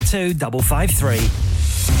12553.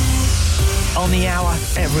 On the hour,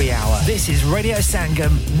 every hour. This is Radio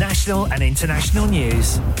Sangam, national and international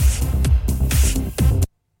news.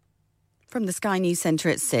 From the Sky News Centre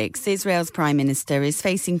at 6, Israel's Prime Minister is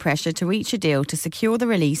facing pressure to reach a deal to secure the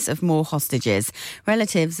release of more hostages.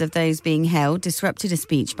 Relatives of those being held disrupted a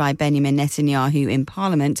speech by Benjamin Netanyahu in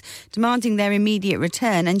Parliament, demanding their immediate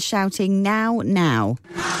return and shouting, "Now, now."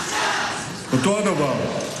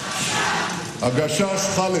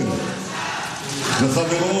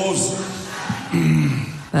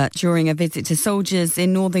 But during a visit to soldiers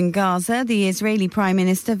in northern Gaza, the Israeli Prime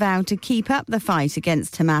Minister vowed to keep up the fight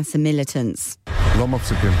against Hamas and militants.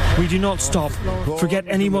 We do not stop. Forget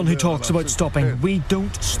anyone who talks about stopping. We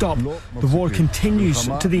don't stop. The war continues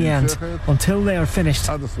to the end until they are finished,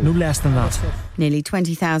 no less than that. Nearly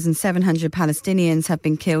 20,700 Palestinians have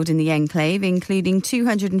been killed in the enclave, including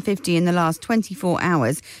 250 in the last 24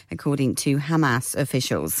 hours, according to Hamas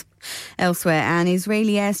officials. Elsewhere, an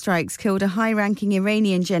Israeli airstrikes killed a high-ranking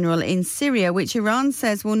Iranian general in Syria, which Iran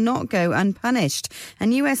says will not go unpunished.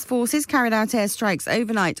 And US forces carried out airstrikes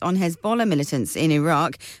overnight on Hezbollah militants in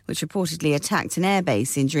Iraq, which reportedly attacked an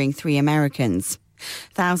airbase, injuring 3 Americans.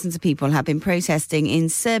 Thousands of people have been protesting in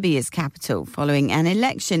Serbia's capital following an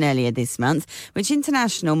election earlier this month, which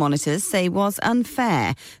international monitors say was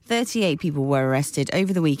unfair. 38 people were arrested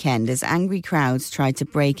over the weekend as angry crowds tried to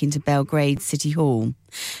break into Belgrade City Hall.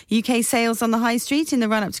 UK sales on the high street in the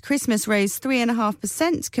run-up to Christmas rose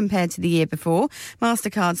 3.5% compared to the year before.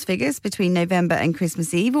 Mastercard's figures between November and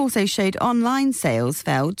Christmas Eve also showed online sales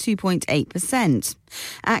fell 2.8%.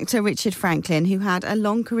 Actor Richard Franklin, who had a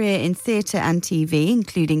long career in theatre and TV,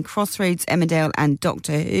 including Crossroads, Emmerdale and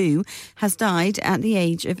Doctor Who, has died at the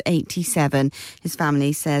age of 87. His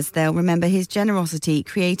family says they'll remember his generosity,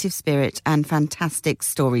 creative spirit and fantastic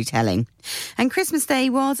storytelling. And Christmas Day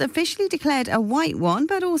was officially declared a white one,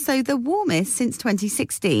 but also the warmest since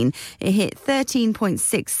 2016. It hit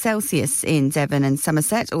 13.6 Celsius in Devon and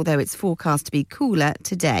Somerset, although it's forecast to be cooler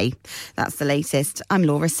today. That's the latest. I'm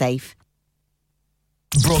Laura Safe.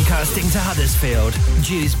 Broadcasting to Huddersfield,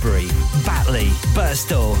 Dewsbury, Batley,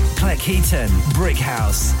 Birstall, Cleckheaton,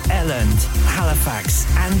 Brickhouse, Elland, Halifax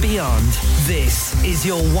and beyond. This is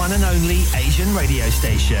your one and only Asian radio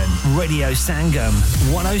station. Radio Sangam,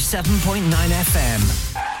 107.9 FM.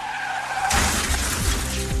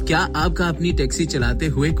 क्या आपका अपनी taxi चलाते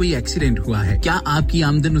हुए कोई accident हुआ है? क्या आपकी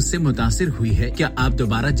आमदन उससे मुतासिर हुई है? क्या आप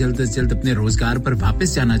दोबारा जल्द से जल्द अपने रोजगार पर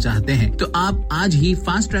वापस जाना चाहते हैं? तो आप आज ही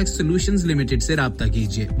फास्ट ट्रैक सॉल्यूशंस लिमिटेड से राब्ता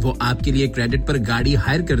कीजिए। वो आपके लिए क्रेडिट पर गाड़ी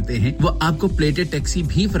हायर करते हैं। वो आपको प्लेटेड टैक्सी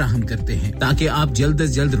भी फराहम करते हैं ताकि आप जल्द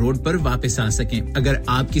से जल्द रोड पर वापस आ सकें। अगर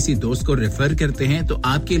आप किसी दोस्त को रेफर करते हैं तो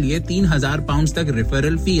आपके लिए 3000 पाउंड तक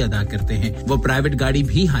रेफरल फी अदा करते हैं। वो प्राइवेट गाड़ी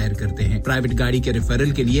भी हायर करते हैं। प्राइवेट गाड़ी के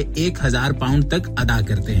रेफरल के लिए 1000 पाउंड तक अदा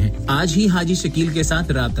करते हैं। आज ही हाजी शकील के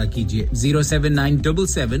साथ राब्ता कीजिए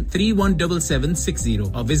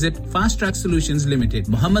 07977317760 और visit fast track solutions limited,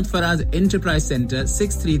 Mohammad Faraz enterprise centre,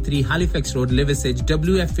 633 Halifax road, Liversedge,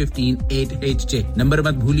 WF15 8HJ। Number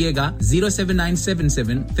मत भूलिएगा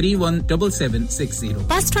 07977317760.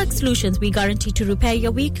 Fast Track Solutions, we guarantee to repair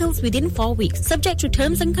your vehicles within 4 weeks, subject to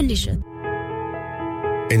terms and conditions.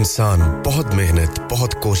 इंसान बहुत मेहनत,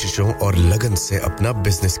 बहुत कोशिशों और लगन से अपना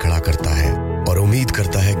बिजनेस खड़ा करता है और उम्मीद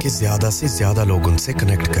करता है कि ज्यादा से ज्यादा लोग उनसे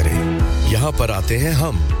कनेक्ट करें। यहाँ पर आते हैं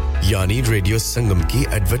हम, यानी रेडियो संगम की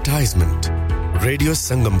एडवर्टाइजमेंट। रेडियो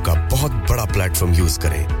संगम का बहुत बड़ा प्लेटफॉर्म यूज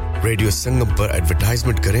करें। रेडियो संगम पर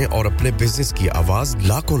एडवर्टाइजमेंट करें और अपने बिजनेस की आवाज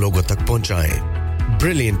लाखों लोगों तक पहुंचाएं।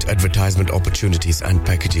 Brilliant advertisement opportunities and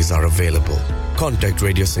packages are available. Contact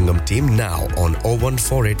Radio Sangam team now on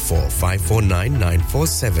 01484 549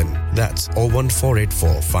 947. That's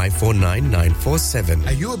 01484 549 947.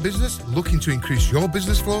 Are you a business looking to increase your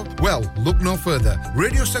business flow? Well, look no further.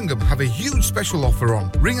 Radio Sangam have a huge special offer on.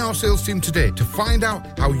 Ring our sales team today to find out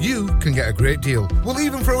how you can get a great deal. We'll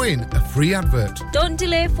even throw in a free advert. Don't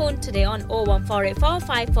delay, phone today on 01484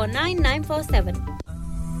 549 947.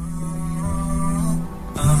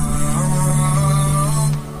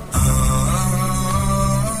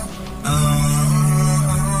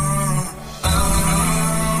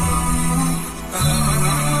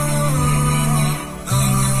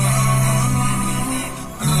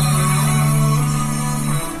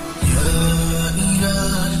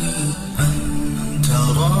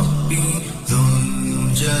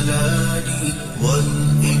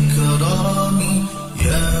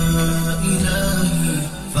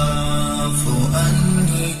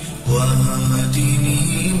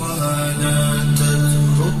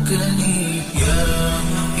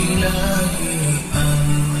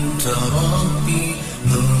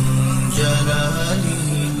 ذو الجلال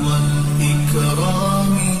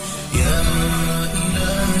والإكرام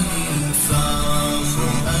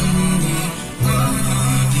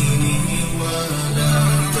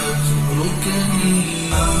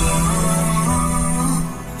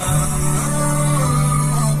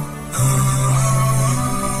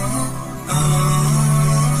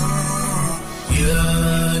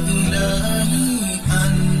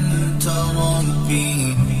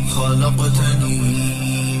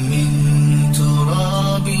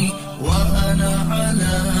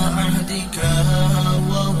عهدك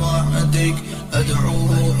ووعدك أدعو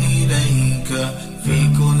إليك في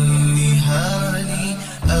كل حال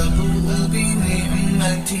أبوء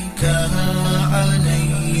بنعمتك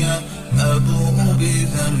علي أبوء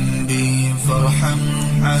بذنبي فارحم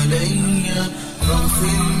علي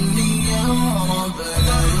فاغفر لي يا رب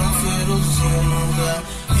لا يغفر الذنوب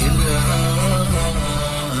إلا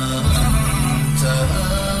أنت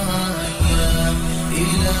يا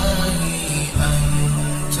إلهي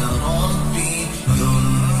أنت ربي ذو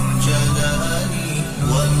الجلال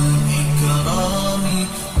والإكرام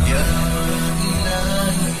يا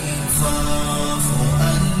إلهي فاعف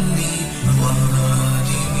عني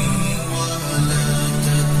واهدني ولا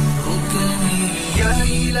تتركني يا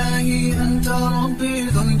إلهي أنت ربي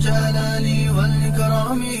ذو الجلال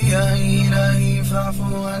والإكرام يا إلهي فاعف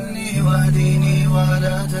عني واهدني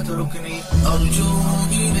ولا تتركني أرجو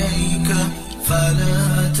إليك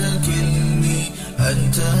فلا تكلني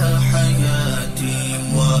أنت حياتي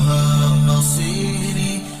وها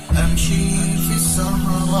مصيري أمشي في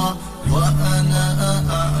الصحراء وأنا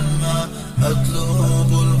أعمى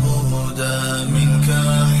أطلب الهدى منك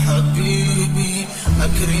حبيبي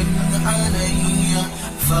أكرم علي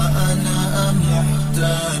فأنا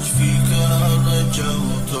محتاج فيك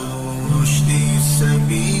رجوت رشدي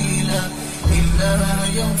السبيل إلا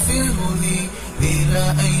يغفر لي إلى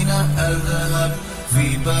أين أذهب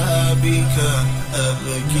في بابك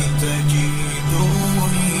أبكي تجدني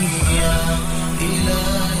يا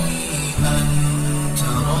إلهي أنت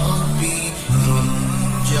ربي ذو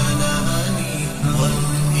الجلال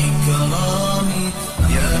والإكرام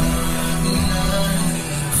يا إلهي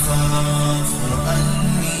فاعف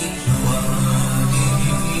عني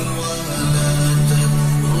واهدني ولا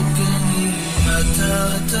تتركني متى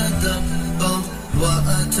تدبر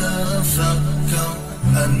وأتفكر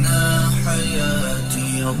أن حياتي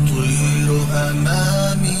يطير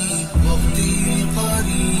أمامي وقتي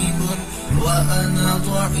قريب وأنا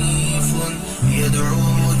ضعيف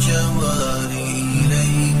يدعو جواري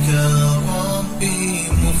إليك ربي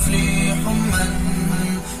مفلح من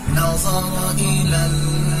نظر إلى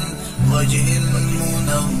الوجه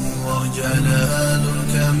المنور جلال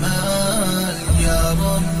الكمال يا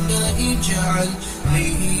رب اجعل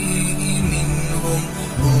لي منهم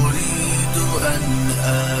أريد أن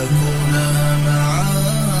أكون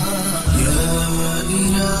معاك يا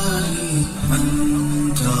إلهي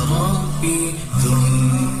أنت ربي ذو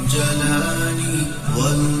الجلال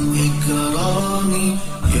والإكرام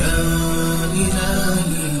يا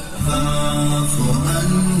إلهي فاعف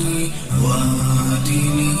عني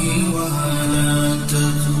واهدني ولا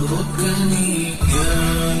تتركني يا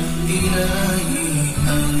إلهي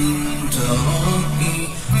أنت ربي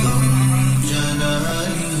ذو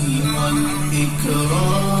الجلال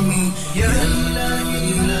والإكرام يا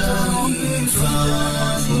إلهي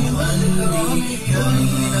فاعف عني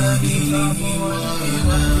واهدني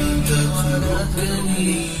ولا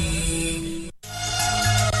تتركني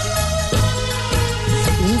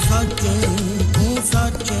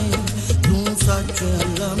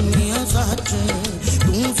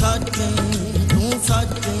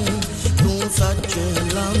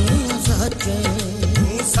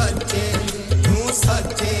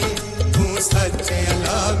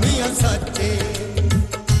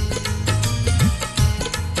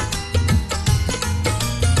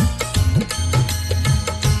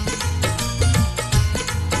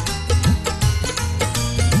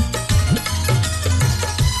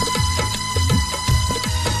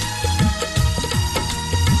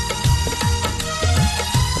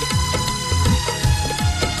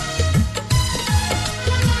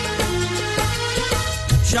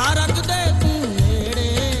शारक दे तू नेड़े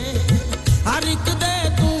हर एक दे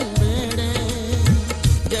तू बेड़े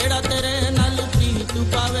जेड़ा तेरे नाल प्रीत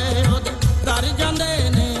पावे ओदे कर जांदे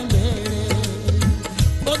ने बेड़े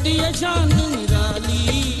ओदी ए शान निराली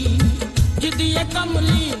जिदी ए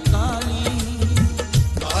कमली काली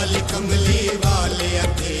काली कमली वाले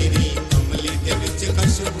तेरी कमली दे विच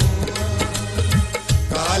खुशबू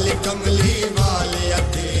काली कमली वाले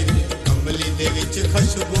तेरी कमली दे विच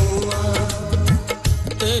खुशबू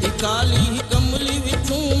तेरी काली कमली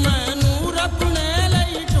विचों मैनू रब ने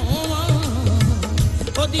लई ढोवां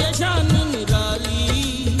ओदी शान निराली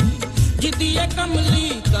जिदी ए कमली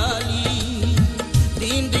काली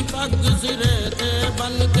दीन दी पग सिरे ते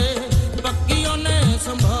बन के पक्की ओने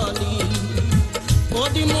संभाली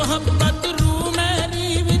ओदी मोहब्बत रूह मेरी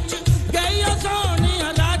विच गई सोनिया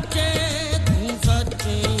राचे तू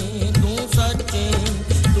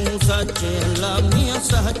सच्चे अल्लाह मियां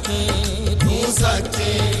सच्चे तू सच्चे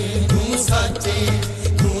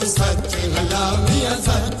अल्लाह मियां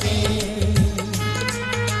सच्चे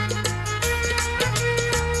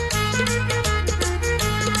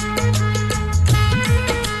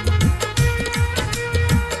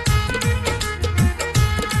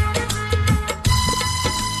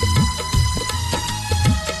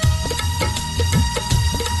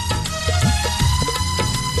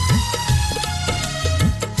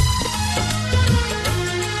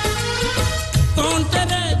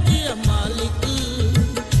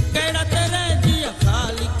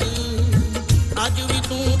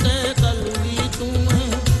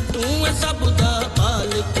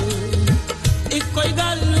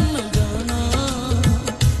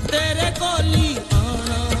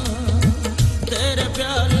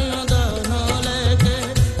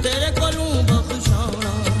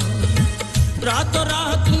रातों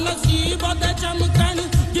रात नसीब दे चमकन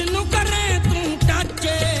जिन्नु करे तू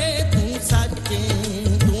टचे तू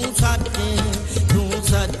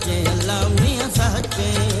सच्चे अल्लाह मियां सच्चे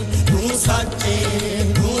तू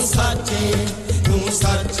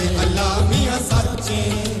सच्चे अल्लाह मियां सच्चे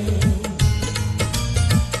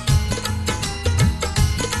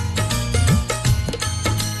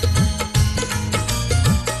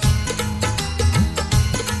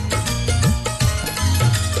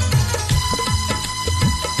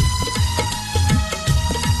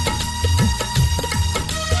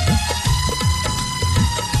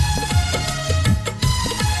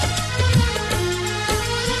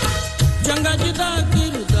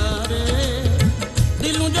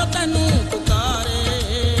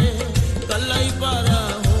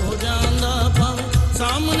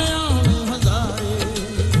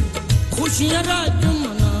खुशियां राज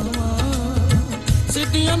मनावा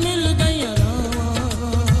सिटियां मिल गईयां रावा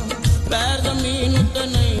पैर जमीन उते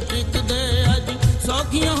नहीं टिकदे अज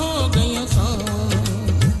सौखियां हो गईयां सां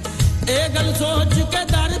ए गल सोच के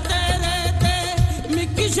दर तेरे ते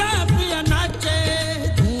मिक्की शापिया नाचे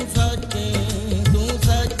तू सच्चे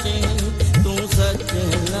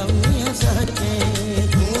लम्मियां सच्चे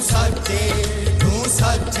तू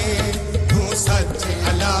सच्चे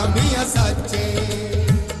अलामियां सच्चे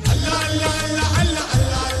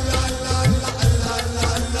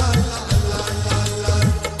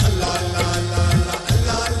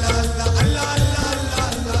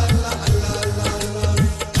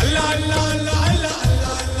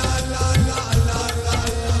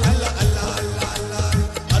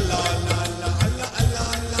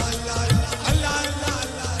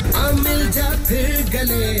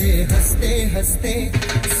गले हंसते हंसते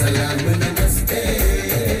सलाम नमस्ते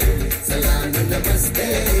सलाम नमस्ते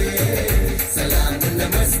सलाम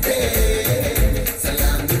नमस्ते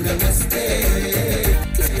सलाम नमस्ते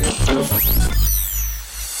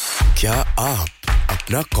क्या आप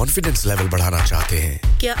अपना कॉन्फिडेंस लेवल बढ़ाना चाहते हैं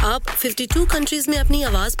क्या आप 52 कंट्रीज में अपनी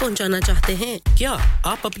आवाज पहुंचाना चाहते हैं क्या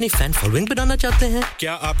आप अपनी फैन फॉलोइंग बनाना चाहते हैं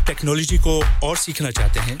क्या आप टेक्नोलॉजी को और सीखना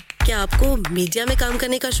चाहते हैं क्या आपको मीडिया में काम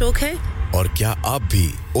करने का शौक है और क्या आप भी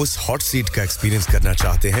उस हॉट सीट का एक्सपीरियंस करना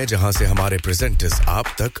चाहते हैं जहां से हमारे प्रेजेंटर्स आप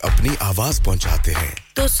तक अपनी आवाज पहुंचाते हैं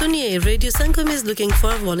तो सुनिए radio Sangam is looking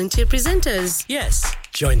for volunteer presenters yes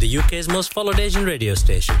join the UK's most followed Asian radio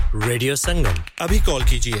station Radio Sangam abhi call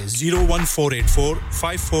kijiye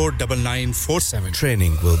 01484549947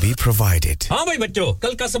 training will be provided हां भाई बच्चों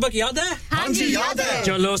कल का सबक याद है हां जी याद है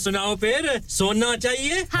चलो सुनाओ फिर सोना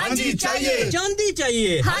चाहिए हां जी चाहिए चांदी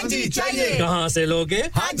चाहिए हां जी चाहिए कहां से लोगे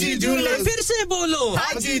हाजी जूलर्स फिर से बोलो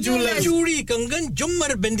हाजी जूलर्स चूड़ी कंगन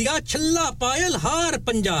झुमर बिंदिया छल्ला पायल हार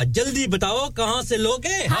पंजा जल्दी बताओ कहां से लोगे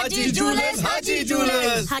हाजी जूलर्स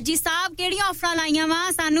हाजी साहब केड़ी ऑफर लाईया वा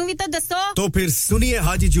सानू भी तो दसो तो फिर सुनिए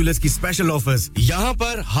हाजी जूलर्स की स्पेशल ऑफर्स यहां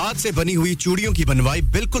पर हाथ से बनी हुई चूड़ियों की बनवाई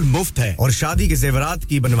बिल्कुल मुफ्त है और शादी के जेवरात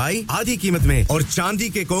की बनवाई आधी कीमत में और चांदी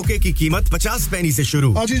के कोके की कीमत 50 पैसे से शुरू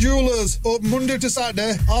Haji Jewellers open Monday to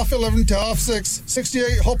Saturday 11:30 to 6:30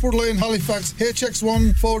 68 Hopwood Lane Halifax HX1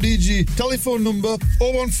 4DG telephone number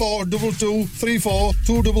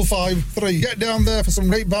 01422342553 get down there for some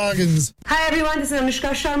great bargains Hi everyone this is Anushka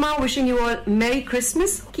Sharma wishing you all Merry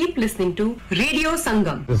Christmas keep listening to Radio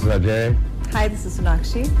Sangam This is Ajay Hi this is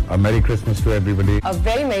Sonakshi A Merry Christmas to everybody A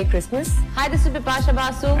very Merry Christmas Hi this is Bipasha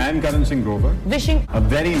Basu I'm Karan Singh Grover wishing a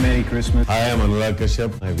very Merry Christmas I am Anurag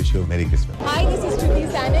Kashyap I wish you a Merry Christmas Hi this is Shruti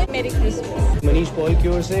Sanet Merry Christmas Manish Paul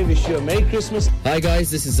Kior say wish you a Merry Christmas Hi guys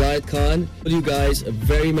this is Zaid Khan wish you guys a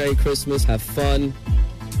very Merry Christmas have fun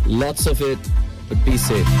lots of it but be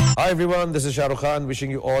safe Hi everyone this is Shah Rukh Khan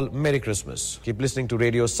wishing you all Merry Christmas keep listening to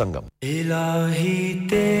Radio Sangam Ilahi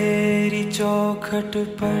teri chaukhat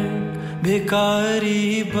par bhikari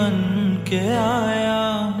ban ke aaya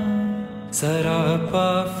hu sarapa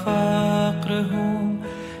faqr hu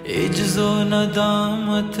ijzo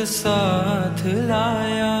nadamat saath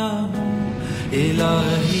laya hu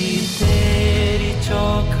Ilahi teri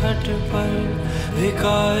chaukhat par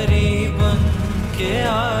bhikari ban ke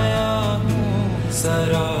aaya hu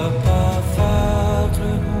سراپا فقر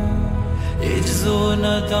ہوں عجز و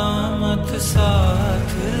ندامت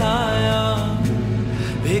ساتھ لایا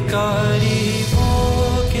بھکاری وہ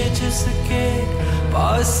کہ جس کے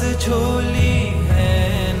پاس جھولی ہے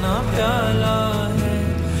نہ پیالہ ہے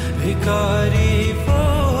بھکاری وہ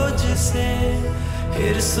جسے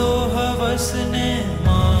حرص و ہوس نے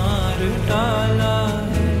مار ڈالا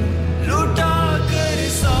ہے لوٹا کر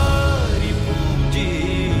ساری پونجی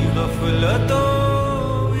غفلتوں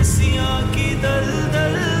کی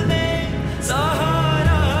دلدل میں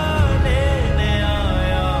سہارا لینے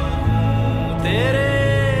آیا ہوں تیرے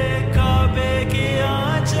کعبے کی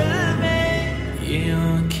آنچل میں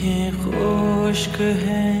खुश्क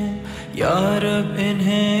हैं या रब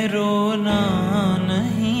इन्हें रोना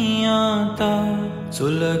नहीं आता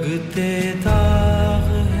सुलगते दाग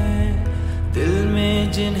हैं दिल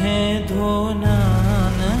में जिन्हें धोना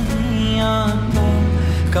नहीं आता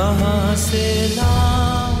कहाँ से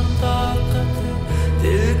लाऊं ताकत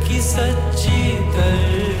दिल की सच्ची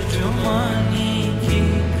तर्जुमानी की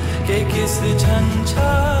कि किस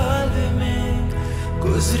झंझाल में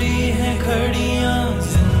गुजरी हैं घड़ियां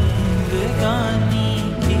जिंदगानी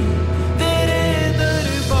की तेरे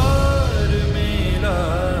दरबार में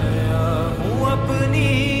लाया हूँ अपनी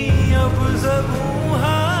अब ज़बूं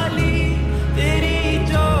हाली तेरी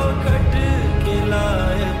चौखट के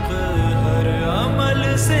लायक हर अमल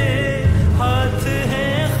से हाथ है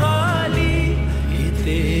खाली ये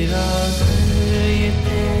तेरा घर ये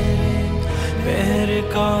तेरे महर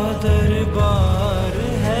का दरबार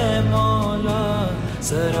है मौला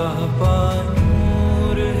सरापा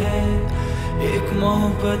नूर है एक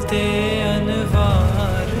मोहब्बते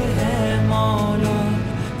अनवार है मौला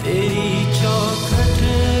तेरी चौखट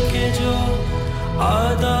के जो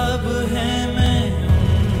आदाब हैं मैं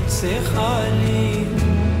उनसे खाली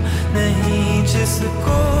हूँ नहीं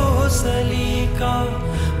जिसको सलीका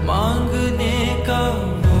मांगने का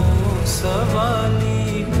वो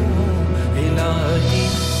सवाली हूँ इलाही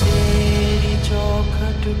तेरी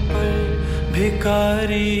चौखट पर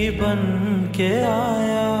भिखारी बन के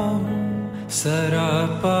आया हूँ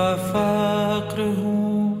सरापा फ़क्र हूँ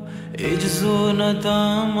इज्ज़ो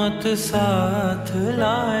नदामत साथ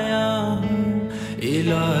लाया हूँ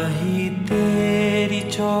इलाही तेरी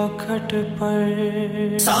चौखट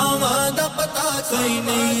पर सावा दा पता कोई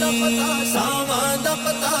नहीं सावा दा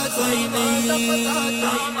पता कोई नहीं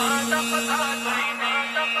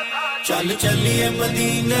चल चलिए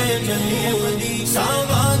मदीने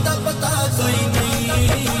सावा दा पता कोई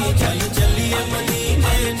नहीं चल चलिए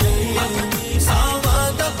मदीने सावा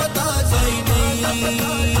दा पता कोई नहीं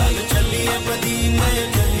चल चलिए मदीने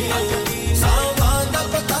सावा दा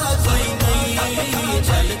पता कोई नहीं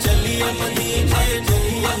चल चलिए मदीने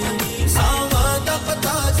सावा दा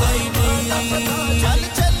पता कोई नहीं चल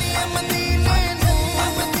चलिए मदीने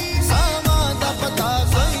सावा दा पता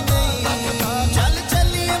कोई नहीं चल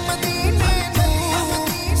चलिए मदीने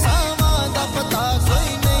सावा दा पता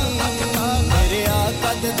कोई नहीं मेरे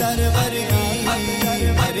आका दे दर वर्गी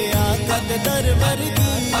मेरे आका दे दर वर्गी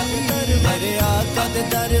मेरे आका दे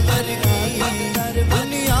दर वर्गी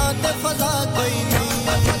दुनिया ते फजा कोई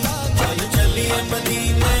नहीं चल चलिए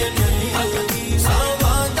मदीने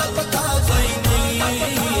सावा दा पता कोई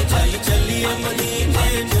नहीं चल चलिए मदीने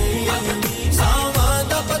सावा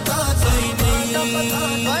दा पता कोई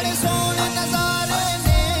नहीं बड़े सोहने नजारे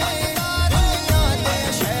ने दुनिया दे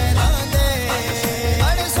शहरां दे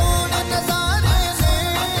बड़े सोहने नजारे ने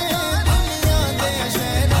दुनिया दे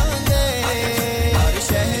शहरां दे हर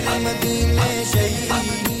शहर मदीने शहीद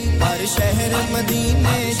हर शहर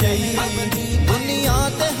मदीने शहीद दुनिया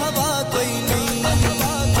ते हवा कोई नहीं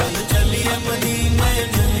चल चलिए मदीने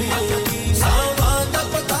सावा दा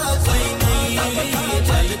पता कोई नहीं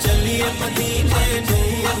चल चलिए मदीने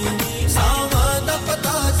सावा दा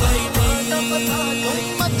पता कोई नहीं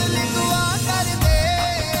मतली दुआ कर दे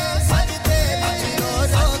सजदे विच रो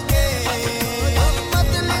रो के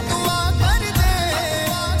मतली दुआ कर दे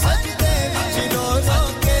सजदे विच रो रो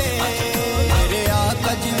के मेरे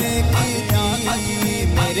आका जिने की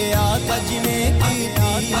मेरे आका जिने की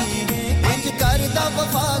इंज करदा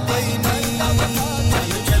वफा कोई नहीं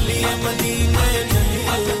चल चलिए मदीने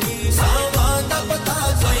सावा दा पता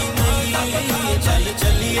कोई नहीं चल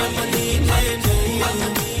चलिए मदीने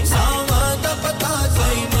सावा दा पता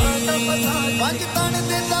कोई नहीं पंज तन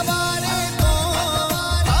दे दवारे तो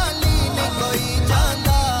खाली नहीं कोई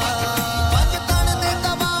जांदा पंज तन दे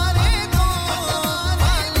दवारे तो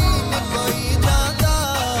खाली नहीं कोई जांदा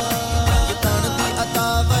पंज तन दी अता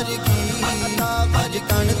वर्गी पंज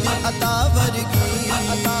तन दी अता वर्गी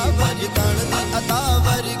पंज तन दी अता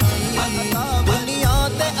वर्गी दुनिया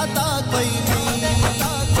ते अता कोई नहीं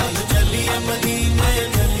चल चलिए मदीने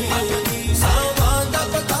सावा दा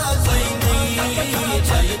पता कोई नहीं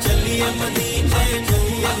चल चलिए मदीने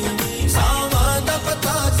सावा दा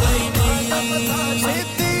पता कोई नहीं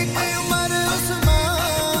सिद्दीक उमर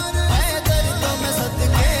उस्मान हैदर तो मैं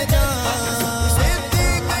सदके जाऊं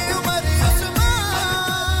सिद्दीक उमर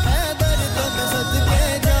उस्मान हैदर तो मैं सदके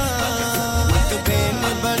जाऊं रुतबे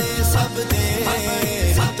में बड़े सब दे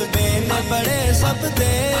रुतबे में बड़े सब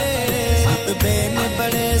दे रुतबे में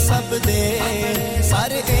बड़े सब दे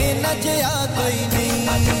सारे ए नजया कोई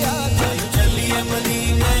नहीं चल चलिए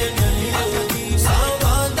मदीने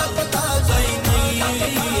सावा दा पता कोई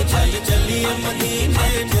नहीं चल चलिए मदीने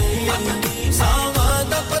सावा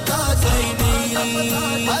दा पता कोई नहीं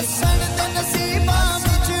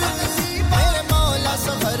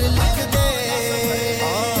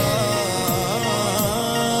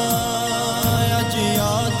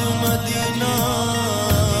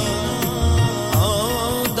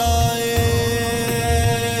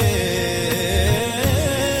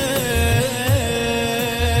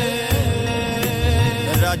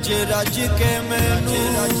रज रज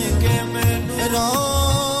के मैनू रोण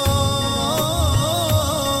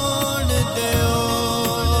दियो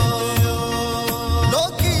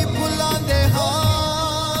लोकी फुलां दे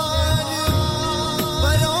हार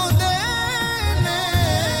परोंदे ने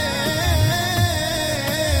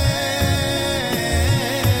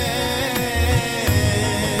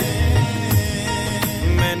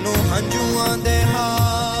मैनू हंझूआं दे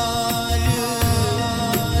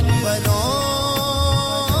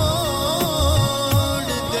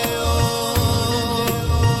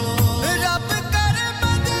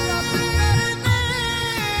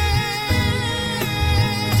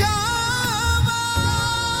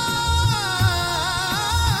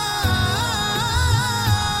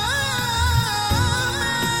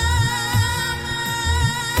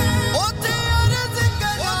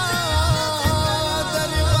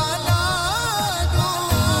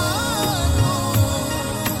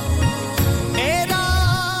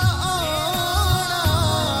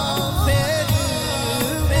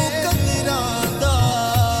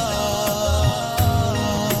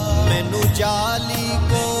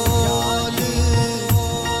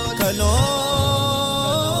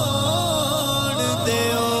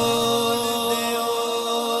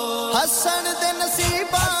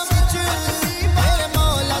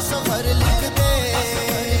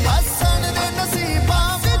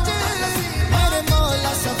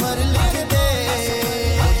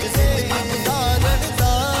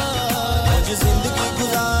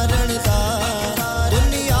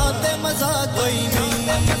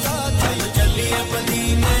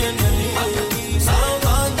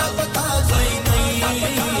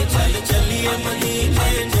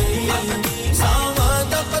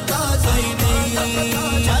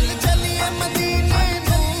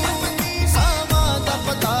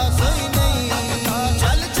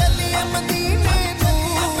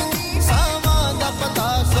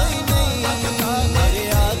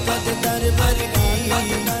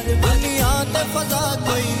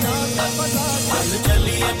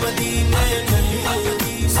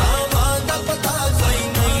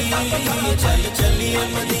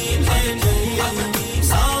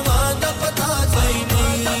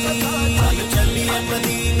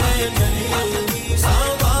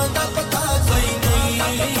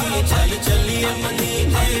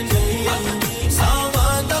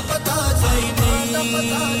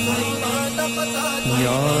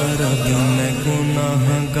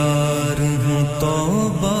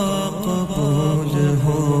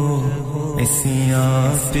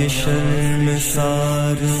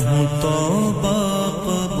शर्मसार हूँ तौबा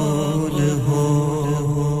कबूल हो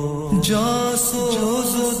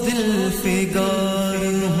जासोज़ो दिल फिगार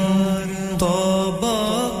हूँ तौबा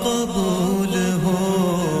कबूल हो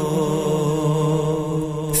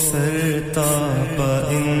सरतापा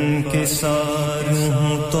इंकिसार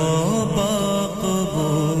हूँ तौबा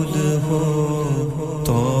कबूल हो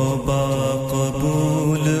तौबा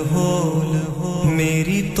कबूल हो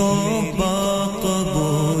मेरी तौबा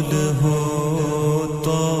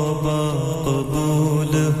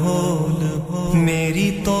मेरी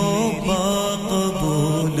तौबा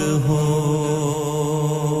कबूल हो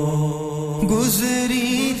गुज़री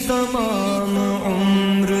तमाम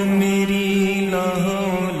उम्र मेरी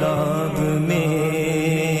लाहौलाब में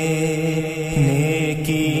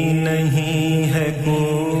नेकी नहीं है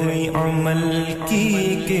कोई अमल की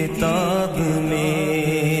किताब में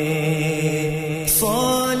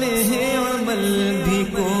सालेह अमल भी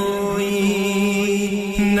कोई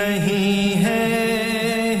नहीं है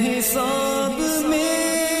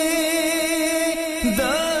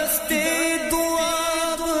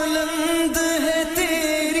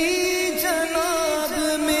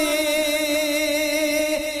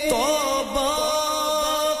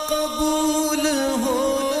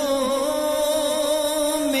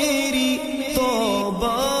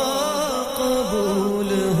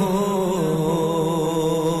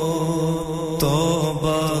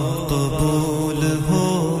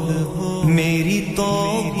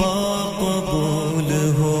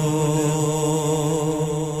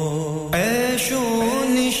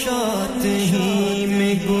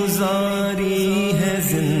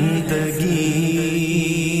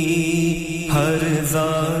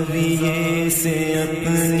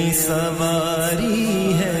सवारी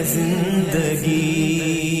है जिंदगी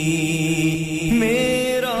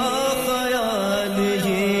मेरा ख्याल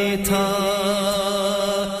ये था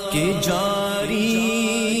कि जारी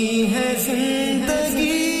है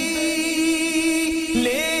जिंदगी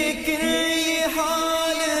लेकिन ये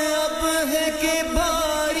हाल अब है कि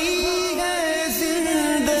भारी है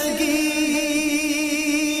जिंदगी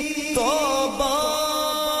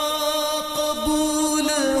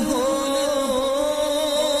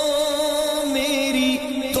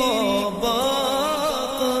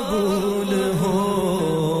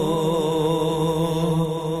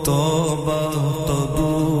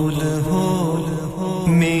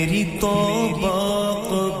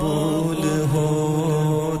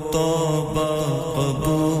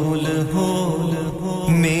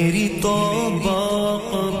मेरी तौबा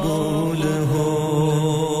कबूल हो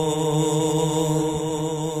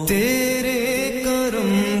तेरे करम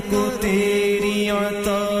को तेरी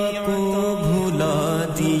अता को भुला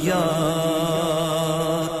दिया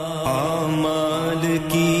आमाल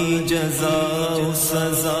की जज़ा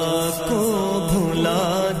सज़ा को भुला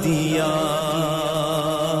दिया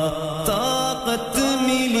ताकत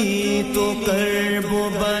मिली तो कर्ब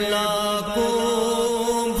बला को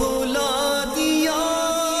भुला दिया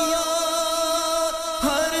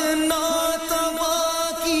हर नातवा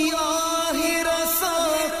की आहिरसा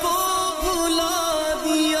को भुला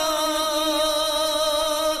दिया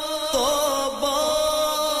तौबा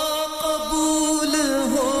कबूल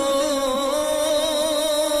हो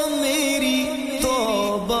मेरी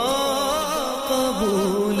तौबा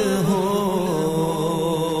कबूल हो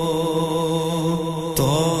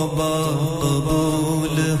तौबा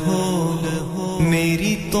कबूल हो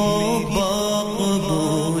मेरी तौबा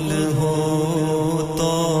कबूल हो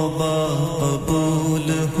तौबा कबूल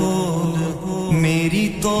हो मेरी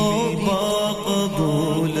तौबा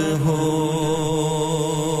कबूल हो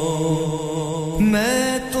मैं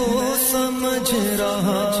तो समझ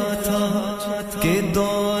रहा था कि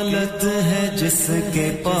दौलत है जिसके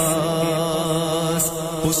पास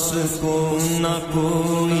उसको न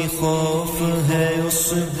कोई खौफ है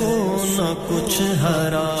उसको न कुछ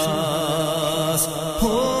हरास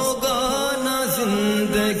होगा न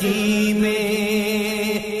जिंदगी में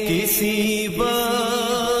किसी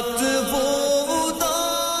वक्त वो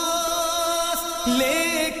उदास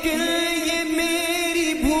लेकिन ये मेरी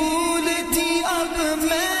भूल थी अब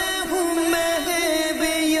मैं हूँ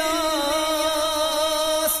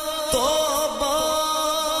महवेयास तौबा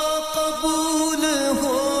कबूल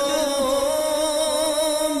हो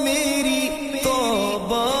मेरी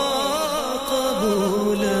तौबा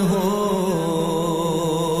कबूल हो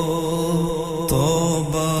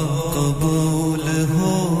तौबा कबूल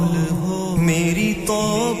हो मेरी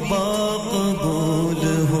तौबा कबूल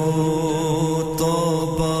हो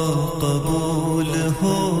तौबा कबूल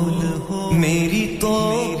हो मेरी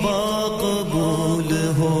तौबा कबूल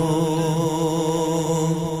हो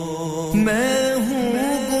मैं हूँ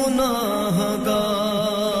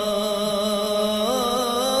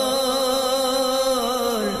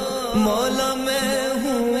गुनाहगार मौला मैं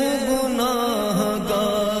हूँ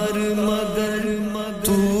गुनाहगार मगर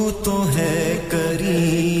तू तो है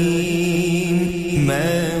करीम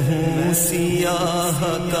मैं हूँ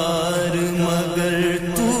सियाहकार मगर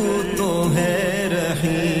तू तो है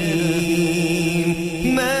रहीम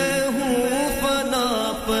मैं हूँ फना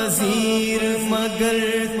पजीर मगर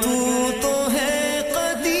तू तो है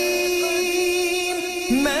कदीम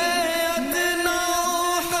मैं अदना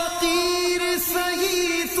हकीर सही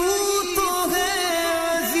तू तो है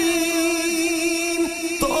अजीम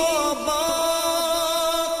तौबा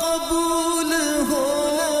कबूल हो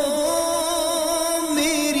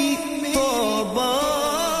मेरी तौबा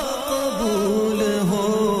कबूल हो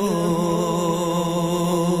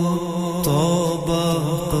तौबा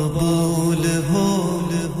कबूल हो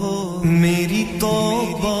मेरी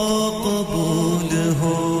तौबा कबूल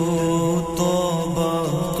हो तौबा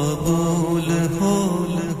कबूल हो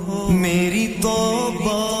मेरी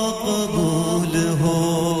तौबा कबूल हो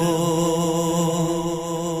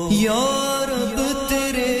या रब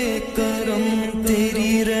तेरे करम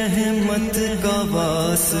तेरी रहमत का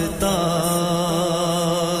वास्ता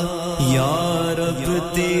या रब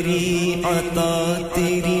तेरी अता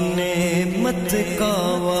तेरी नेमत का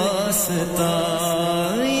वास्ता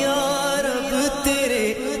या रब तेरे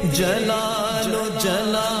जलालो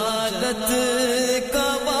जलालत का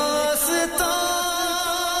वास्ता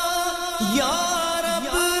या रब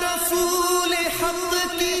रसूल हक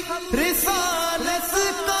की रिसालत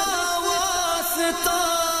का वास्ता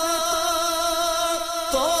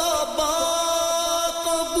तौबा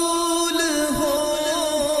कबूल हो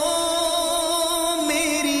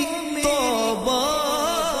मेरी तौबा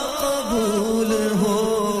कबूल हो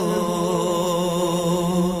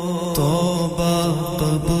तौबा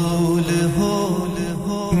कबूल हो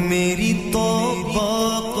मेरी तौबा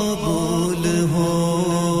कबूल हो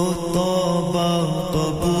तौबा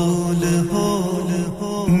कबूल हो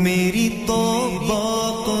मेरी तौबा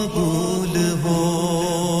कबूल हो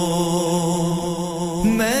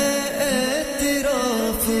मैं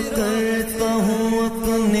एतराफ करता हूँ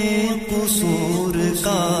अपने कसूर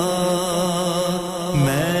का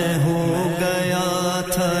मैं हो गया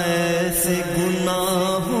था ऐसे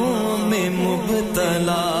गुनाहों में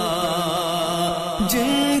मुब्तला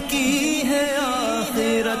जिनकी है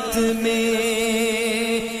आखिरत में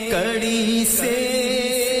कड़ी से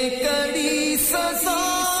कड़ी सजा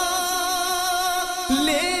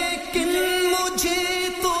लेकिन मुझे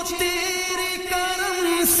तो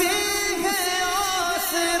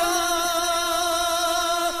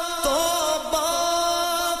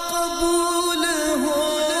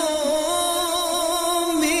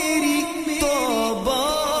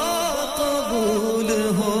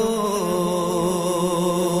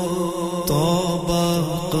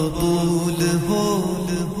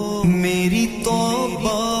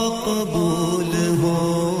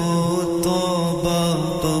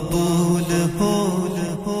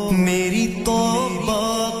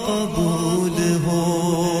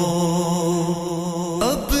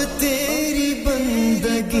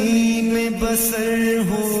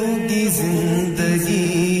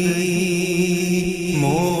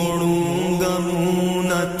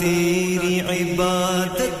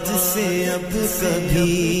अब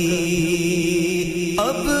कभी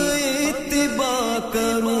अब इत्तिबा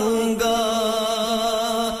करूंगा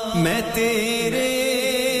मैं तेरे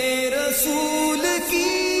रसूल की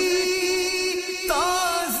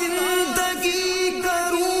ताज़िंदगी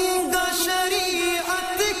करूंगा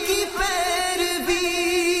शरीयत की पैरवी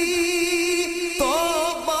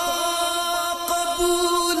तौबा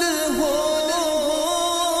कबूल हो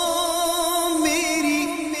मेरी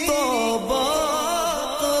तौबा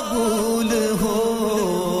कबूल हो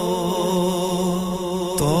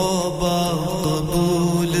तौबा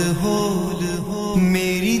कबूल हो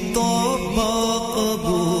मेरी तौबा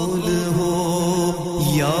कबूल हो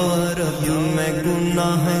या रब मैं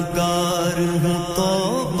गुनाहगार हूँ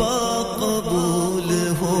तौबा कबूल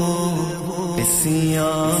हो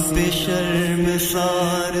इसियां पे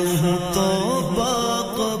शर्मसार हूँ तौबा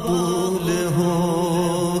कबूल हो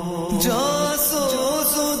जासो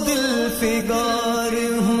दिल फिगार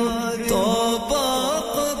हूँ तौबा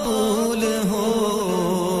कबूल हो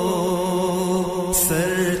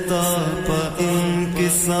सरतापा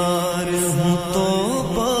इंकिसार हूँ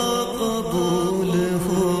तौबा कबूल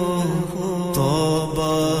हो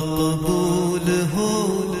तौबा कबूल हो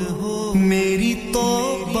मेरी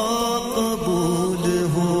तौबा कबूल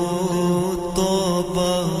हो तौबा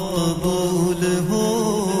कबूल हो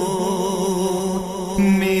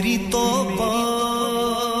मेरी तौबा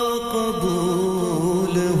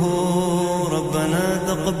कबूल हो रब्बना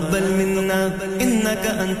तक़ब्बल मिन्ना إنك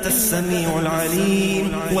أنت السميع العليم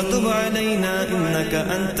وتب علينا إنك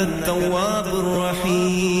أنت التواب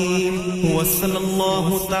الرحيم وصلى الله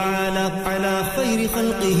تعالى على خير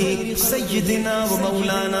خلقه سيدنا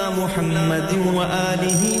ومولانا محمد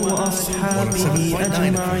وآله وأصحابه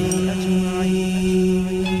أجمعين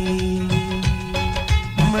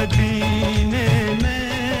مدينة में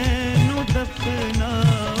नु दफना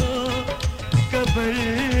कब्र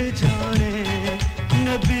जाने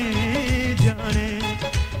नबी जाने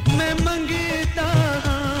मैं मंगता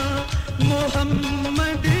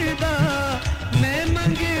मोहम्मद दा मैं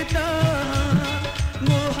मंगता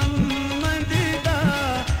मोहम्मद दा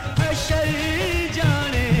अशर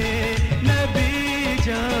जाने नबी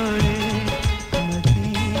जाने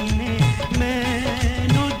मदीने में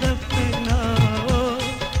नु दफना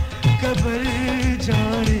कब्र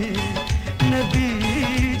जाने नबी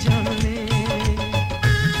जाने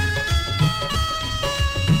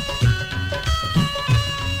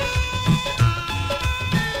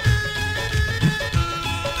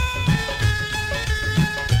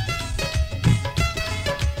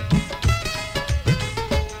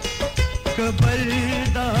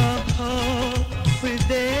कबरदा खौफ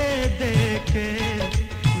दे दे के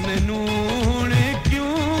मैनू हुणे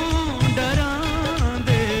क्यों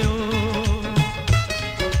डरांदे हो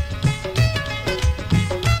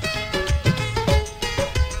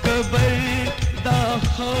कबरदा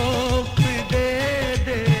खौफ दे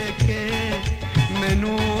दे के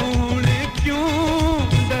मैनू हुणे क्यों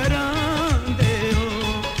डरांदे हो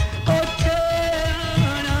ओथे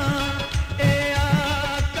आना ए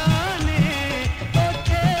आका ने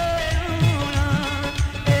ओथे आना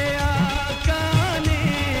ए आका ने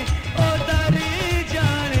ओ दर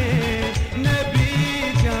जाने नबी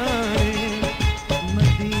जाने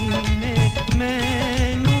मदीने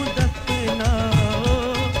मैनू दफना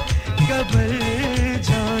कब्र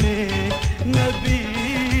जाने नबी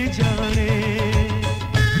जाने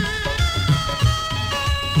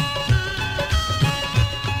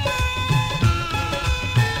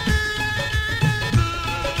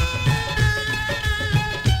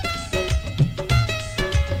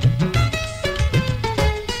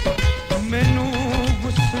मैनू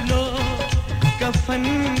गुस्लो कफन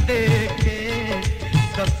दे के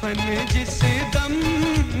कफन जिस दम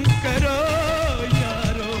करो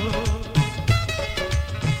यारो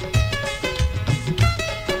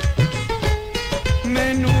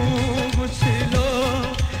मैनू गुस्लो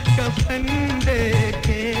कफन दे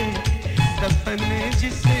के दफन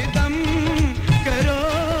जिस दम करो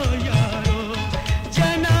यारो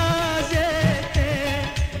जनाजे ते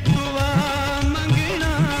दुआ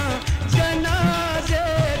मंगना जनाजे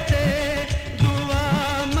ते दुआ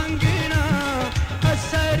मंगना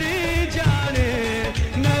असर जाने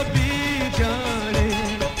नबी जाने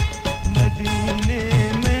मदीने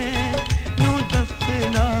में नू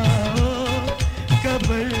दफना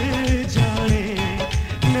कब्र जाने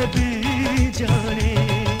नबी जाने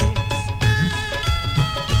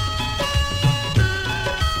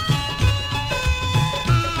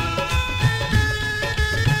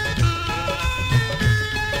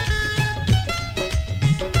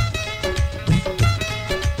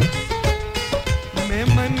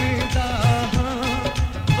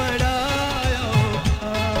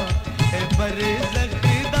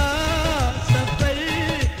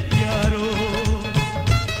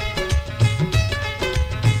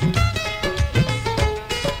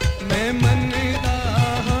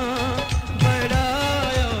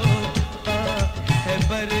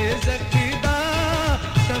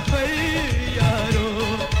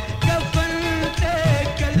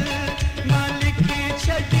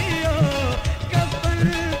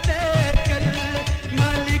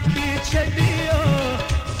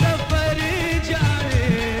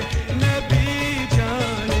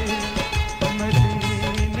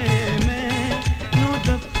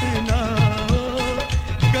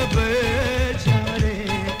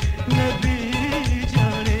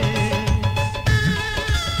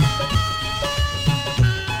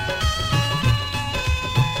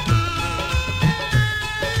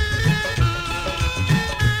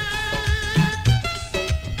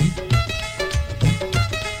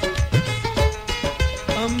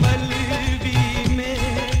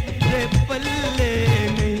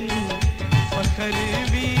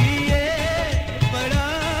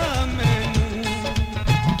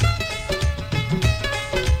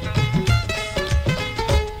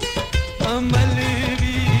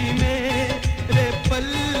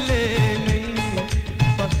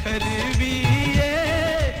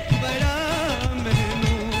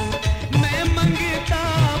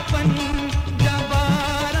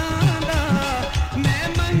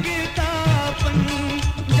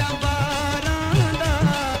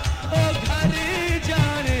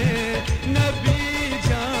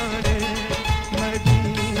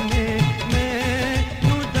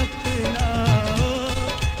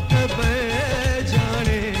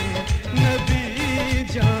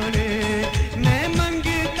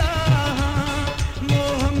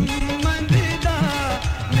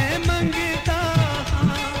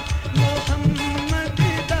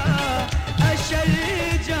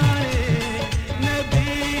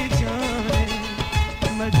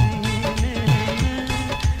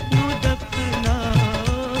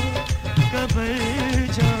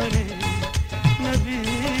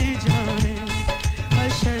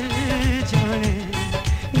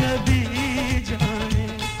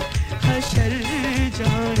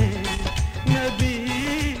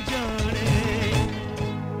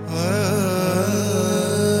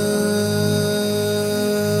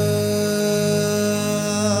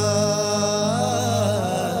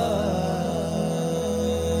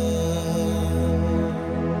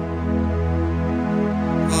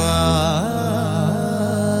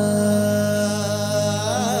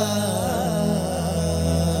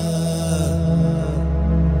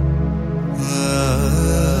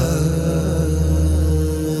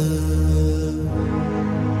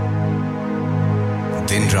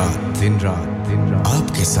दिन रात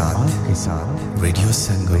आपके साथ रेडियो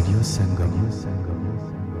संगम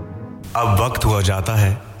अब वक्त हुआ जाता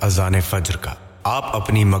है अज़ान फज्र का आप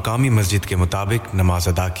अपनी मकामी मस्जिद के मुताबिक नमाज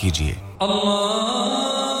अदा कीजिए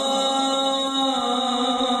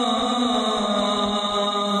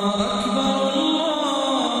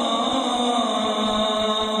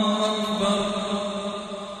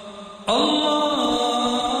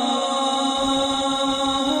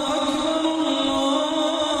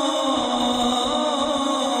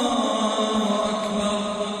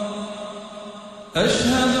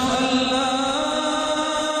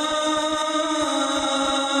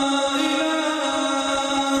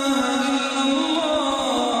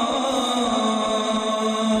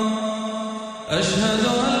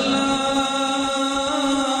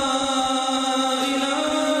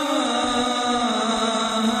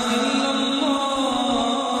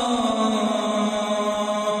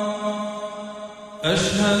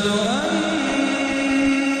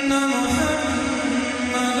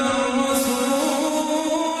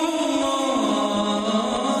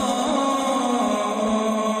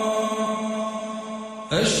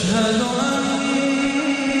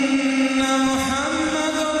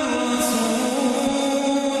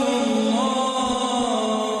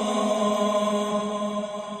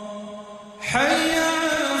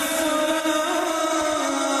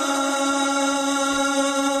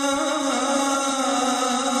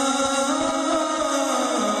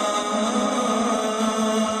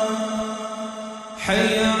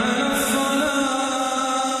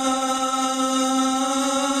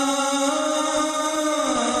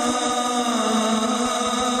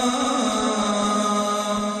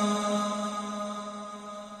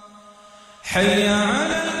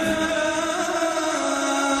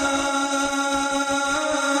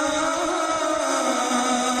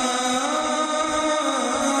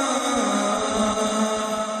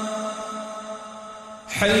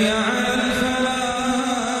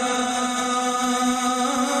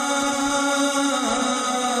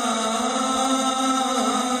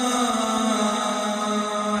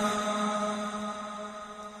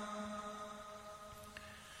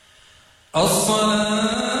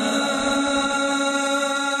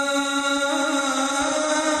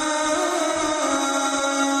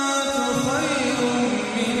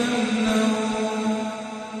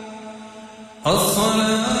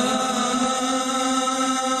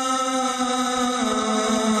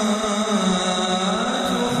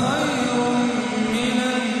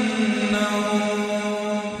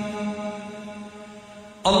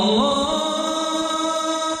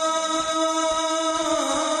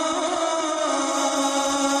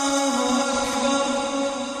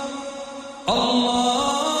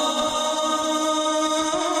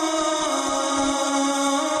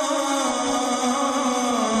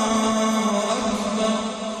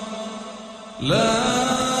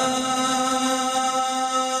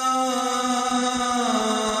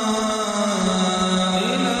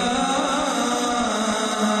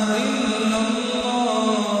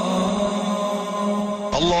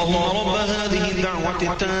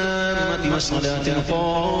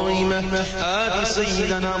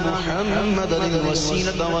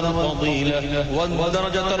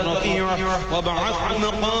والدرجة الرفيعة وابعثه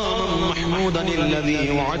مقاما محمودا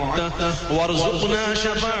الذي وعدته وارزقنا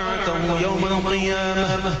شفاعته يوم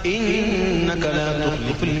القيامة إنك لا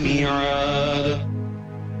تخلف الميعاد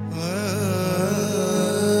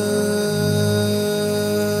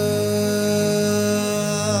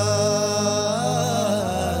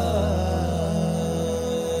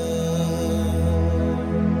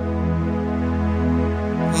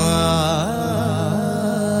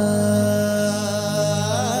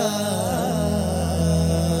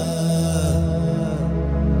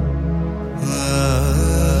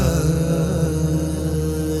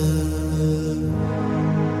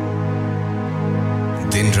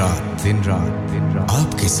दिन रात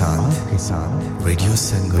आपके साथ रेडियो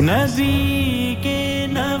संगम नबी के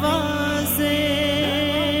नवासे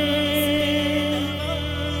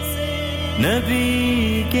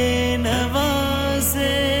नबी के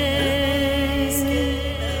नवासे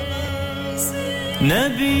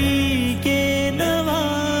नबी के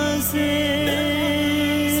नवासे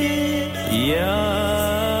या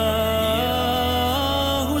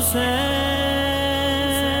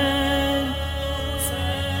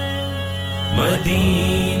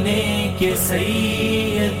मदीने के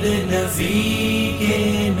सैयद नबी के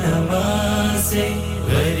नवासे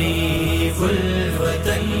गरीबुल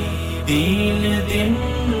वतन तीन दिन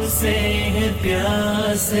से है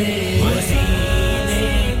प्यासे मदीने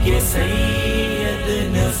के सैयद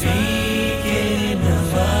नबी के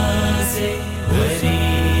नवासे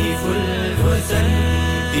गरीबुल वतन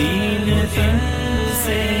तीन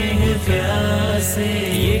से है प्यासे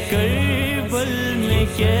ये करबल में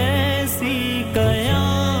कैसी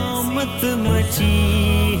कयामत मची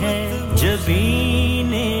है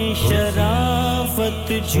जबीने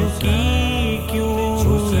शराफत झुकी क्यों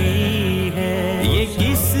हुई है ये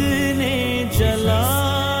किसने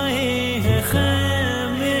जलाए हैं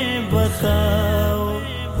ख़ैमे बताओ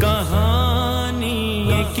कहानी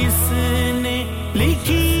ये किसने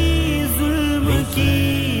लिखी जुल्म की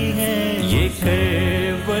है ये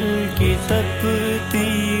करबल की तपती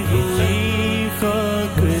हुई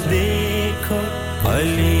खाक देखो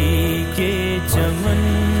अली के चमन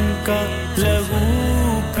का लहू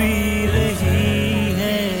पी रही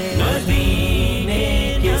है मदीने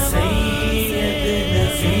के सैयद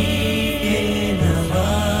नबी के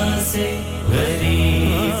नवासे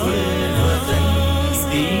गरीब वतन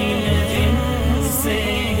दीन दिन से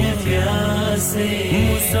है प्यासे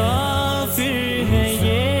मुसाफिर है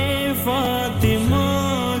ये फातिमा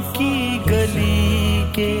की गली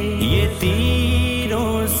के ये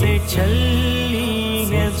तीरों से छली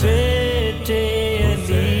है बेटे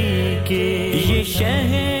अली के ये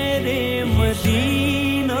शहरे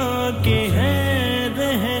मदीना के हैं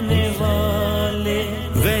रहने वाले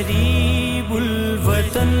गरीबुल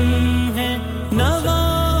वतन है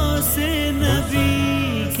नवासे नबी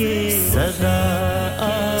के सदा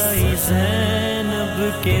आई ज़ैनब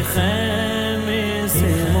के ख़ैमे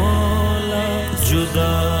से मौला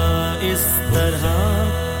जुदा इस तरह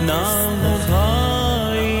नाम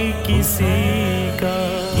भाई किसी का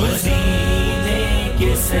मदीने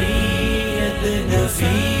के सैयद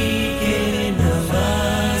नबी के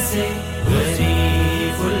नवासे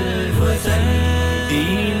गरीबुल वतन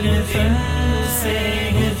दीन दिन से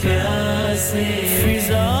है प्यासे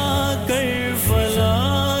फिजा करबला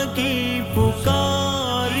की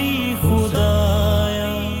पुकारी खुदाया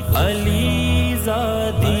अली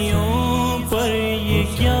ज़ादियों पर ये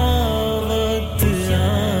क्या वक्त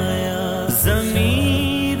आया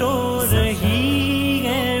ज़मीन रो रही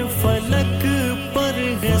है फलक पर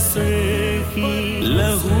है सुर्खी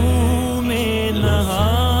लहू में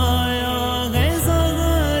नहाया है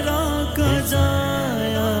ज़हरा का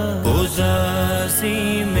जाया उदासी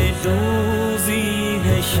में डूबी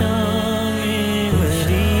है शाम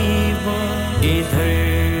गरीबा इधर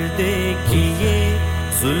देखिए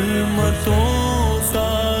ज़ुल्मतों का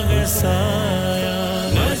है साया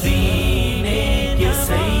मदीने के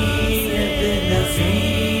सैयद नबी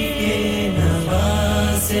के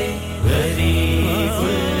नवासे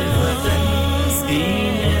गरीबुल वतन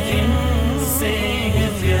दीन दिन से है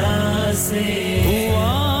प्यासे हुआ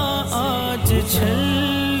आज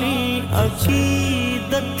छली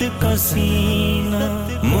अकीदत का सीना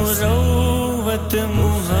मुरव्वत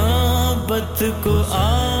मुहब्बत को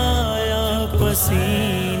आया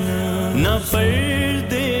पसीना न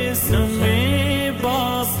परदेस में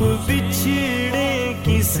बाप बिछड़े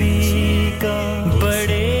किसी का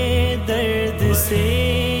बड़े दर्द से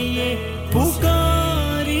ये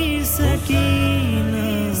पुकारी सकीना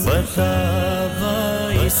बता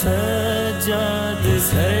भाई सजाद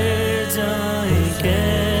घर जाए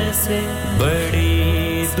कैसे बड़ी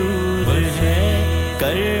दूर है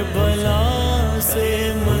करबला से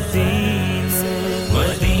मदीना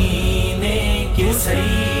मदीने के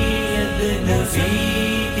सैयद नबी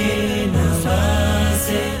के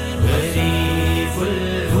नवासे गरीबुल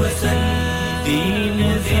वतन दीन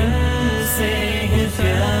दिन से है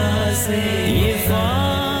प्यासे ये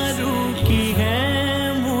फारूकी है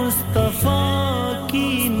मुस्तफा की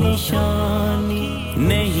निशानी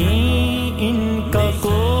नहीं इनका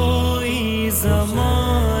कोई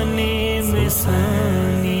ज़माने में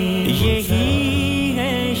सानी यही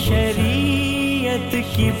है शरीयत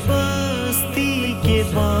की बस्ती के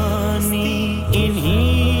बानी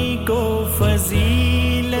इन्हीं को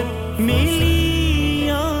फजीलत मिली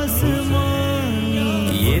आसमानी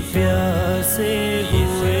ये प्यासे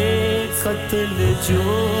हुए कत्ल जो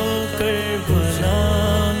करबला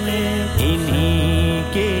में इन्हीं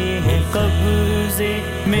के है कब्जे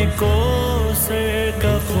में कोसर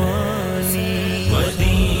का पानी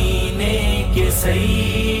मदीने के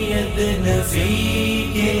सैयद नबी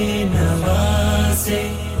के नवासे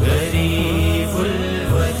गरीबुल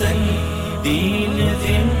वतन दीन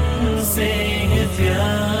दिन से है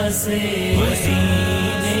प्यासे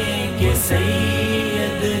मदीने के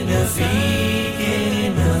सैयद नबी के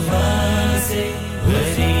नवासे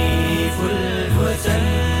गरीबुल वतन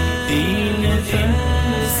दीन दिन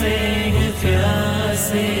से है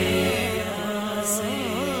प्यासे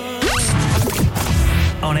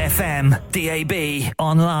On FM, DAB,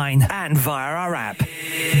 online and via our app.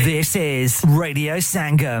 This is Radio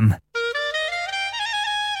Sangam.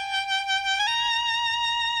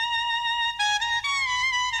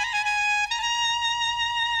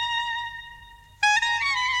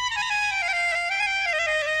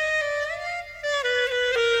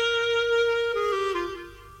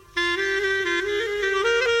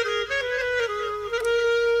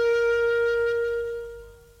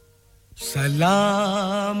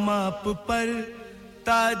 सलाम आप पर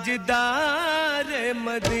ताजदार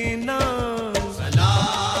मदीना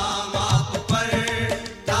सलाम आप पर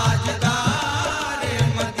ताजदार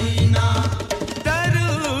मदीना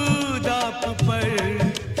दरूद आप पर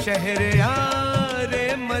शहरयार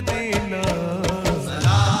मदीना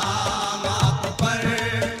सलाम आप पर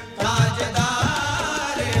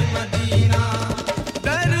ताजदार मदीना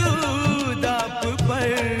दरूद आप पर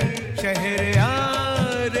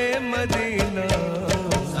शहरयार मदीना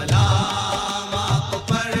सलाम आप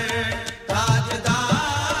पर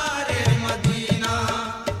ताजदार मदीना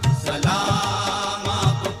सलाम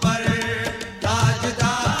आप पर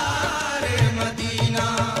ताजदार मदीना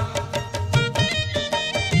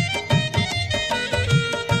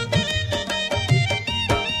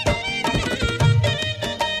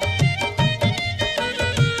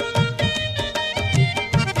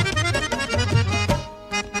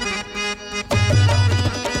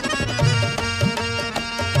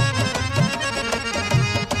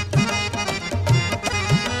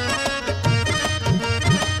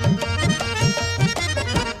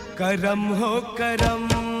करम हो करम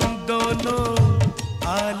दोनों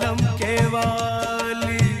आलम के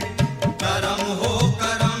वाली करम हो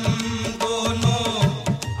करम दोनों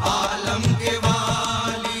आलम के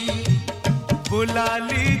वाली बुला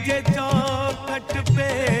लीजिए चौखट पे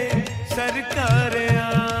सरकार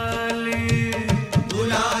आली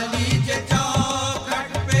बुला लीजिए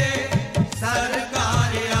चौखट पे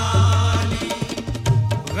सरकार आली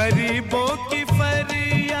गरीबों की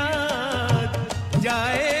फरियाद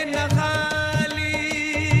जाए न खाली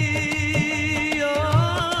ओ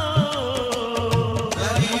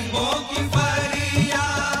गरीबों की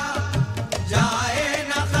फरियाद जाए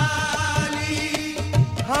न खाली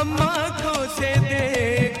हम आँखों से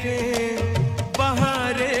देखें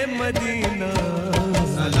बहारे मदीना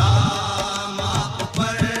सलाम आप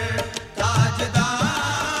पर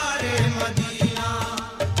ताजदार मदीना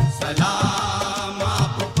सलाम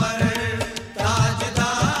आप पर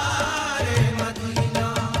ताजदार मदीना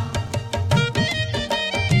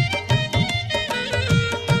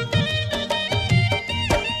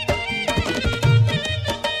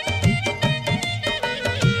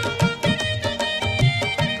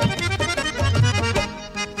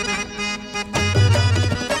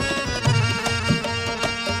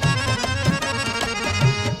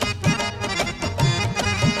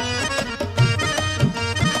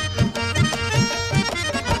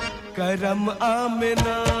करम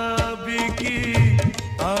आमिना भी की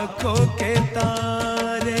आँखों के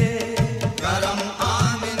तारे करम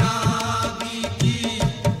आमिना भी की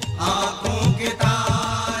आँखों के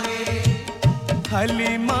तारे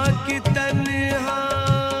हलीमा की तन्हाइयों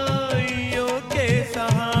के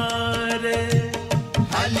सहारे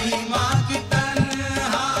हलीमा की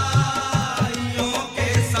तन्हाइयों के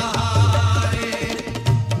सहारे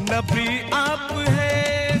नबी आप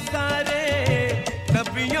हैं सारे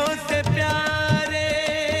नबियों से प्यारे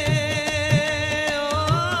ओ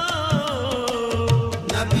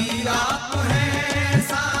नबी आप हैं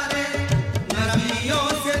सारे नबियों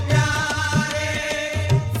से प्यारे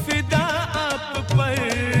फिदा आप पर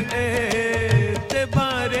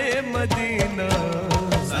एतबारे मदीना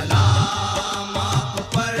सलाम आप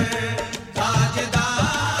पर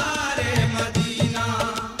ताजदार मदीना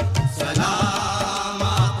सलाम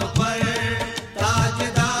आप पर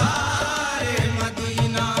ताजदार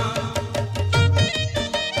मदीना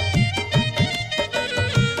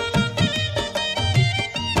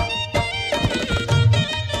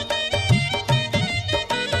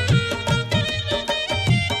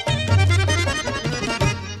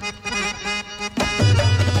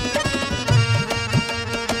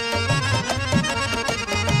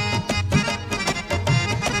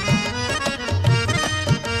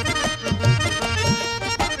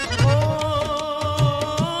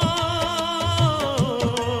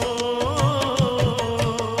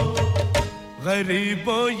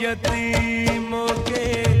गरीबों यतीमों के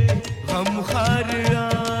गमखार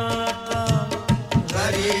आका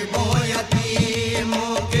गरीबों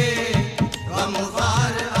यतीमों के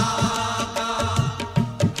गमखार आका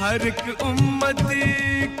हर एक उम्मती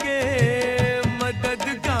के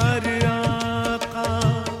मददगार आका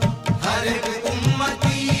हर एक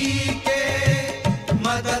उम्मती के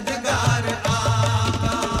मददगार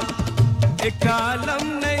आका एक आलम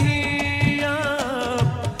नहीं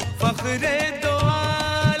आप फखरे दो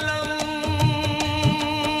आलम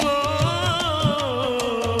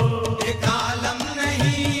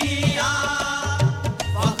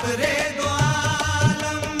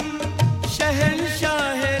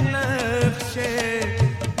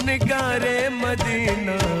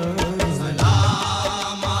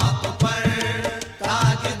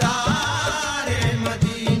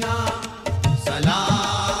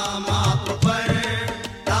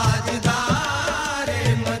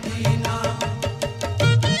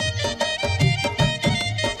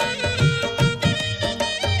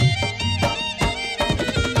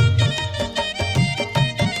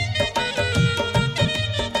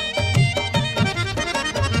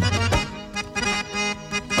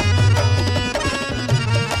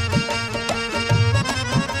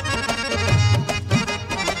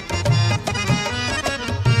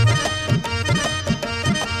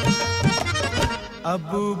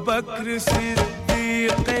अबू बकर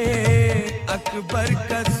सिद्दीक़ अकबर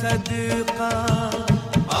का सदका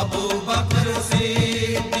अबू बकर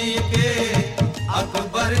सिद्दीक़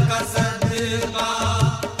अकबर का सदका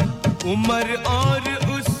उमर और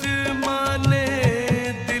उस्मान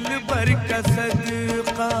दिलबर का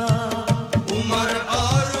सदका उमर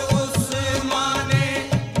और उस्मान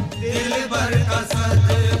दिलबर का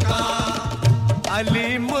सदका अली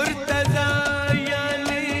मुर्तज़ा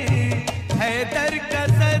यानी हैदर का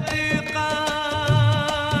सदका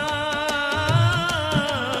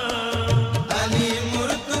अली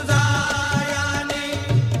मुर्तज़ा यानी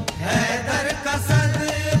हैदर का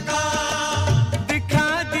सदका दिखा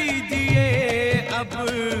दीजिए अब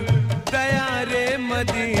दयारे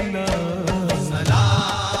मदीना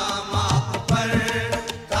सलाम आप पर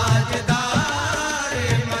ताजदार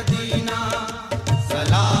मदीना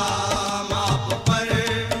सलाम आप पर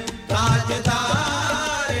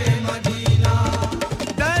ताजदार मदीना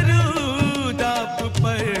दरूद आप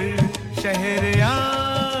पर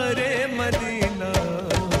शहरयार मदीना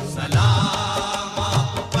सलाम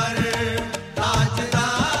आप पर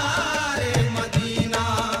ताजदार मदीना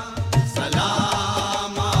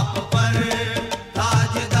सलाम आप पर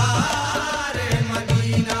ताजदार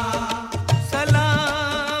मदीना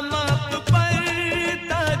सलाम आप पर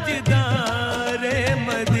ताजदार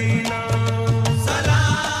मदीना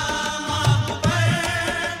सलाम आप पर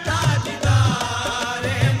ताजदार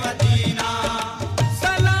मदीना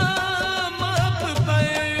सलाम आप पर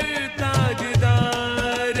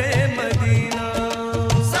ताजदार मदीना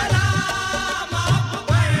सलाम आप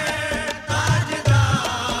पर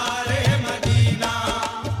ताजदार मदीना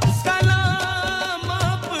सलाम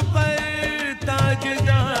आप पर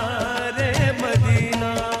ताजदार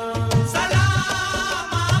मदीना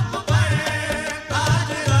सलाम आप पर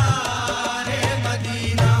ताजदार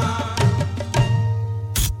Medina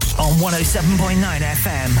On 107.9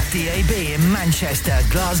 FM, DAB in Manchester,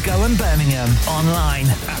 Glasgow and Birmingham. Online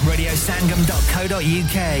at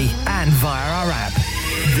radiosangam.co.uk and via our app.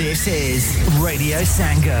 This is Radio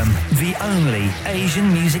Sangam, the only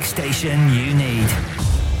Asian music station you need.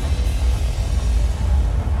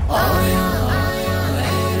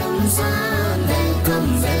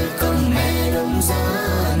 Welcome, welcome,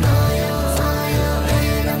 Ramzan. Aya,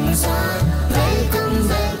 Ramzan. Welcome,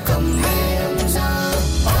 welcome, Ramzan.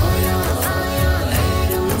 Aya,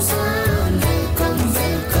 Ramzan. Welcome,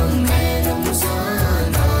 welcome, Ramzan.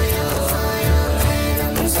 Aya,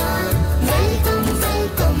 Ramzan. Welcome,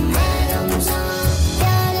 welcome, Ramzan.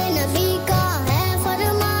 प्यारे नबी का है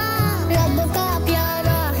फरमान रब का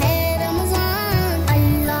प्यारा है रमजान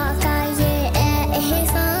अल्लाह का ये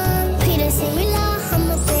एहसान फिर से मिला हम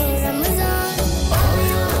पे रमजान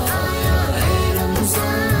आया आया है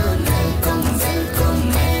रमजान वेलकम वेलकम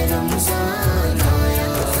है रमजान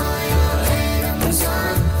आया आया है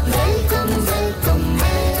रमजान वेलकम वेलकम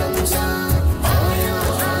है रमजान आया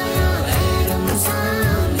आया है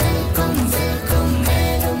रमजान वेलकम वेलकम है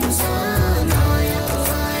रमजान आया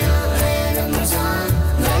आया है Ramzan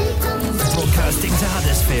welcome Broadcasting to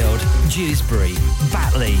Huddersfield, Dewsbury,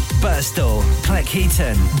 Batley, Birstall,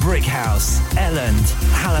 Cleckheaton, Brickhouse, Elland,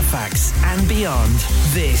 Halifax and beyond.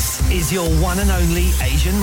 This is your one and only Asian